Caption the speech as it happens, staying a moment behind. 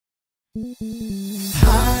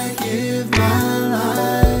I give my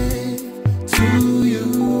life to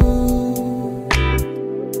you.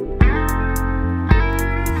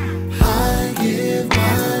 I give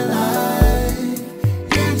my life,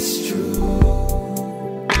 it's true.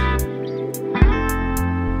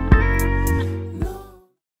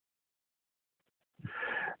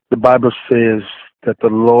 The Bible says that the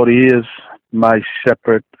Lord is my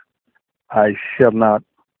shepherd, I shall not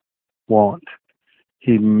want.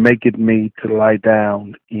 He maketh me to lie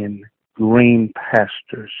down in green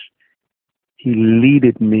pastures. He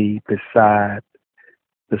leadeth me beside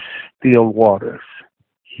the still waters.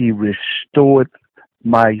 He restored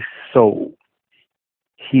my soul.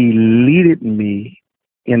 He leadeth me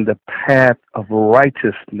in the path of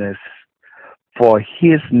righteousness for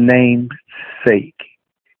his name's sake.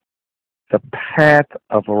 The path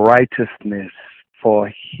of righteousness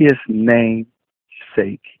for his name's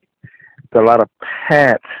sake. There are a lot of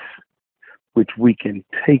paths which we can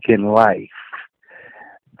take in life.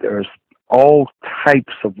 There's all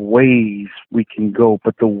types of ways we can go,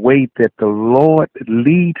 but the way that the Lord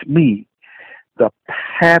leads me, the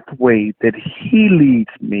pathway that he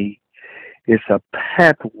leads me, is a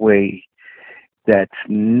pathway that's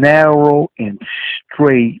narrow and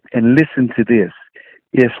straight. And listen to this,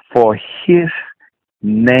 is for his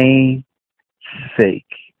name's sake.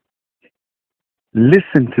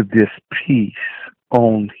 Listen to this piece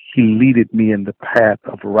on he leadeth me in the path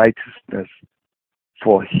of righteousness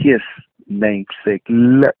for his name's sake.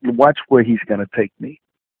 Watch where he's going to take me.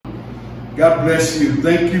 God bless you.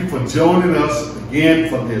 Thank you for joining us again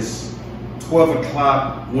for this 12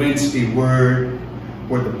 o'clock Wednesday word,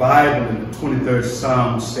 where the Bible in the 23rd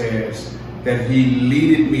Psalm says that he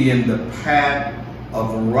leadeth me in the path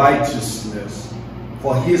of righteousness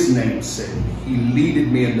for his name's sake. He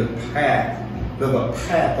leadeth me in the path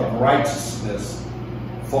of righteousness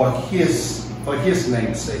for his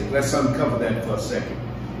name's sake. Let's uncover that for a second.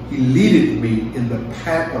 He leadeth me in the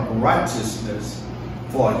path of righteousness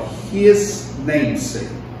for his name's sake.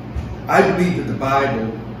 I believe that the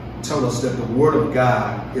Bible tells us that the word of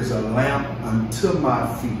God is a lamp unto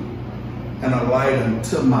my feet and a light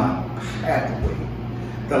unto my pathway.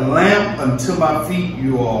 The lamp unto my feet,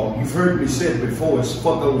 you've heard me say it before, is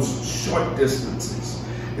for those short distances.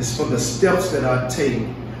 It's for the steps that I take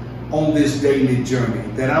on this daily journey,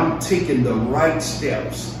 that I'm taking the right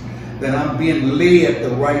steps, that I'm being led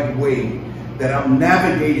the right way, that I'm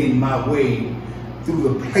navigating my way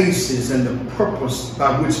through the places and the purpose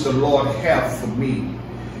by which the Lord has for me.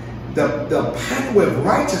 The pathway of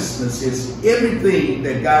righteousness is everything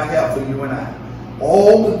that God has for you and I.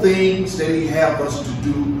 All the things that he has us to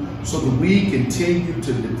do so that we continue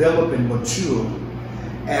to develop and mature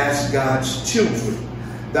as God's children.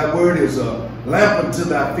 That word is a lamp unto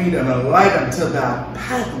thy feet and a light unto thy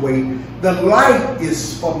pathway. The light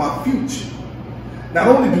is for my future. Not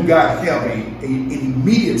only do God have an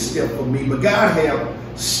immediate step for me, but God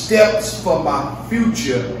has steps for my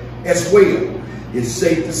future as well. It's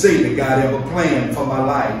safe to say that God has a plan for my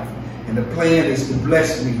life. And the plan is to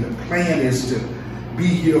bless me. The plan is to be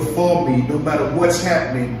here for me no matter what's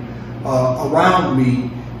happening around me.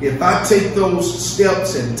 If I take those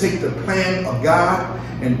steps and take the plan of God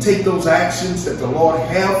and take those actions that the Lord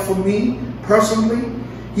has for me personally,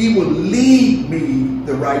 he will lead me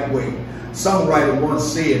the right way. Songwriter once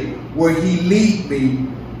said, where he lead me,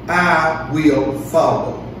 I will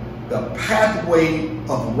follow. The pathway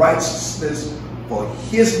of righteousness for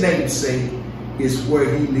his name's sake is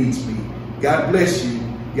where he leads me. God bless you.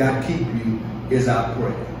 God keep you is our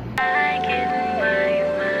prayer.